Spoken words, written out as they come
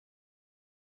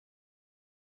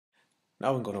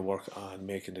Now I'm going to work on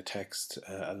making the text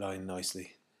align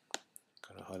nicely.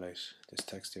 I'm going to highlight this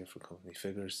text here for company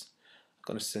figures. I'm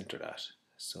going to center that.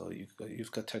 So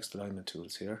you've got text alignment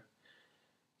tools here.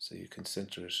 So you can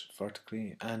center it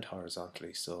vertically and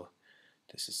horizontally. So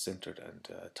this is centered and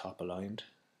top aligned.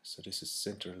 So this is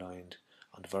center aligned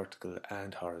on vertical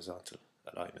and horizontal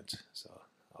alignment. So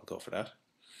I'll go for that.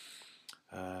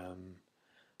 I'm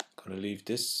going to leave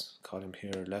this column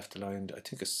here left aligned. I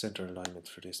think a center alignment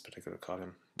for this particular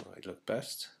column might look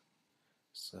best.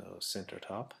 So center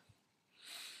top.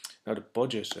 Now the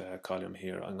budget column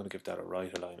here, I'm going to give that a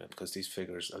right alignment because these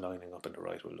figures aligning up in the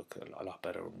right will look a lot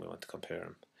better when we want to compare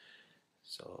them.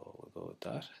 So we'll go with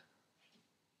that.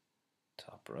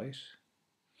 Top right.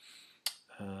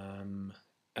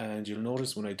 And you'll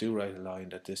notice when I do right align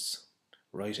that this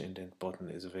right indent button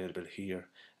is available here,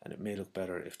 and it may look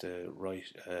better if the right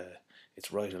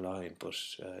it's right aligned but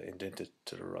indented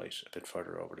to the right a bit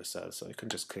further over the cell. So I can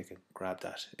just click and grab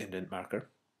that indent marker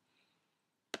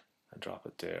and drop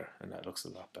it there, and that looks a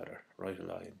lot better, right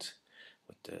aligned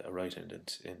with a right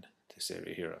indent in this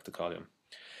area here of the column.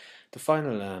 The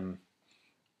final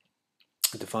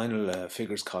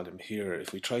figures column here,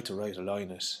 if we try to right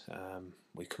align it,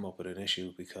 we come up with an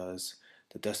issue because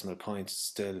the decimal points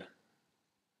still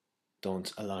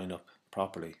don't align up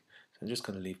properly. So I'm just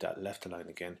going to leave that left align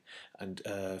again, and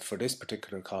for this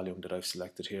particular column that I've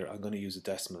selected here, I'm going to use a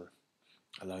decimal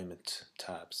alignment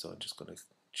tab. So I'm just going to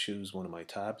choose one of my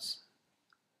tabs,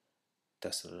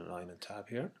 decimal alignment tab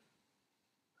here,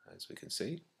 as we can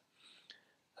see,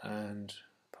 and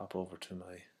pop over to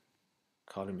my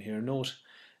column here. Note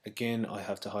again, I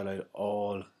have to highlight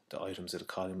all the items of the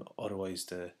column,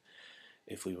 otherwise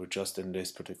if we were just in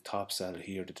this particular top cell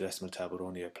here, the decimal tab would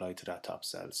only apply to that top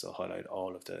cell. So highlight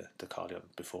all of the column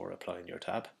before applying your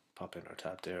tab. Pop in our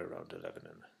tab there around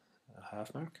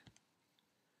 11.5 mark.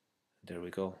 There we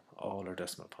go, all our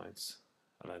decimal points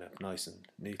align up nice and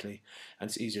neatly, and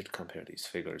it's easier to compare these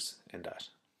figures in that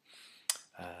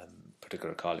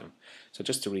particular column. So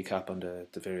just to recap on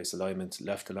the various alignments: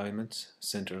 left alignment,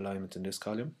 center alignment in this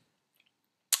column,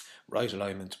 right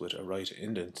alignment with a right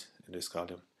indent in this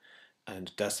column,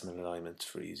 and decimal alignment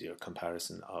for easier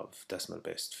comparison of decimal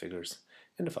based figures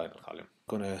in the final column.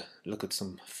 I'm going to look at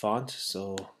some font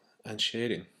and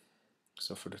shading.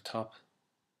 So for the top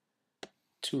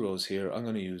two rows here, I'm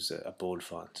going to use a bold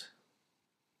font.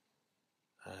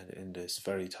 And in this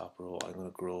very top row, I'm going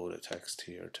to grow the text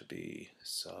here to be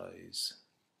size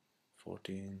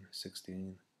 14,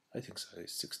 16. I think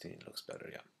size 16 looks better,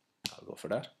 yeah. I'll go for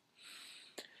that.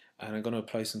 And I'm going to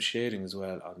apply some shading as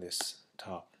well on this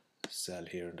top cell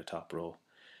here in the top row.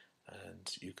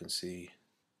 And you can see,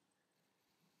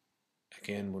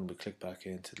 again, when we click back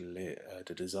into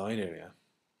the design area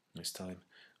this time,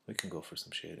 we can go for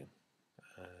some shading.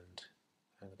 And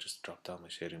I'll just drop down my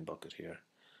shading bucket here.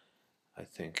 I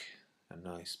think a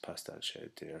nice pastel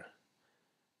shade there,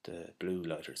 the blue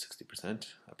lighter 60%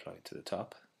 applied to the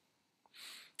top,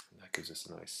 and that gives us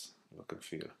a nice look and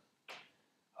feel.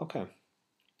 Okay,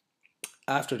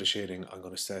 after the shading, I'm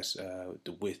going to set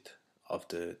the width of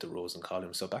the rows and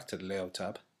columns. So back to the layout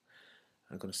tab,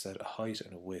 I'm going to set a height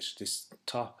and a width. This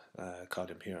top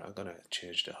column here, I'm going to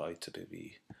change the height to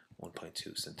maybe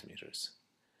 1.2 centimeters,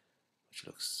 which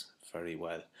looks very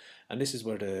well. And this is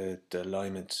where the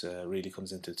alignment really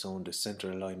comes into its own. The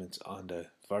center alignment on the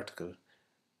vertical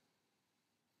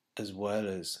as well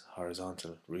as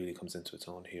horizontal really comes into its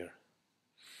own here.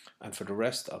 And for the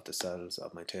rest of the cells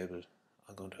of my table,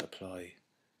 I'm going to apply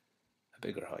a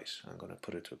bigger height. I'm going to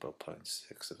put it to about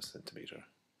 0.6 of a centimeter.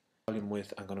 Volume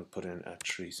width, I'm going to put in at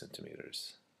 3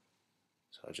 centimeters.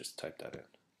 So I'll just type that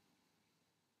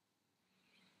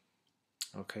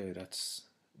in. Okay, that's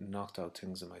knocked out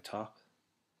things in my top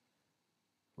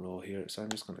row here, so I'm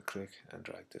just going to click and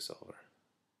drag this over.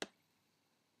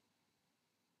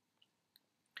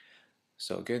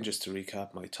 So again, just to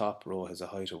recap, my top row has a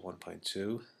height of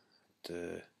 1.2,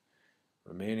 the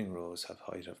remaining rows have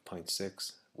height of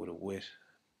 0.6 with a width,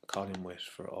 column width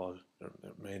for all the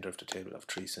remainder of the table of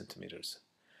 3 centimeters,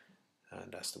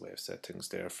 and that's the way I've set things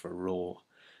there for row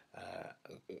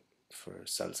for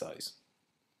cell size.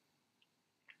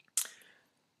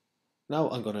 Now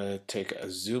I'm going to take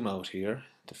a zoom out here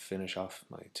to finish off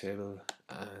my table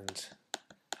and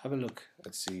have a look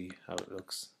and see how it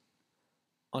looks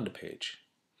on the page.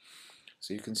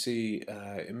 So you can see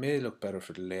it may look better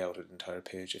for the layout of the entire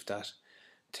page if that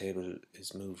table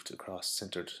is moved across,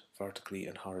 centered vertically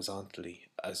and horizontally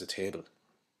as a table.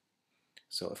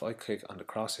 So if I click on the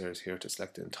crosshairs here to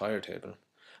select the entire table,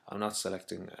 I'm not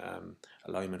selecting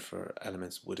alignment for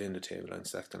elements within the table, I'm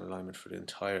selecting alignment for the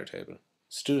entire table.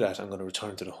 To do that, I'm going to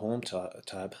return to the Home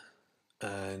tab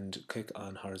and click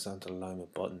on Horizontal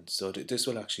Alignment button. So this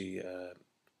will actually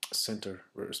center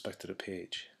with respect to the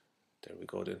page. There we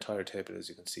go. The entire table, as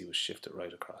you can see, was shifted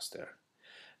right across there.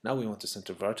 Now we want to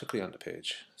center vertically on the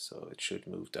page, so it should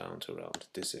move down to around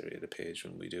this area of the page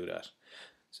when we do that.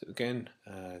 So again,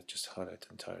 just highlight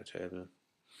the entire table.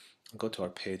 Go to our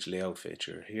page layout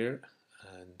feature here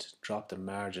and drop the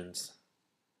margins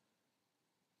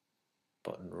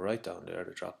button right down there,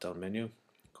 the drop down menu.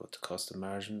 Go to custom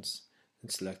margins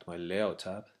and select my layout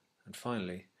tab, and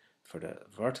finally for the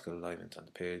vertical alignment on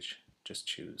the page, just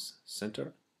choose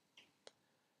center,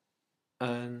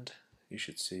 and you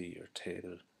should see your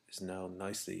table is now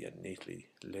nicely and neatly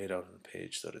laid out on the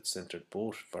page so that it's centered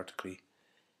both vertically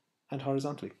and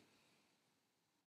horizontally.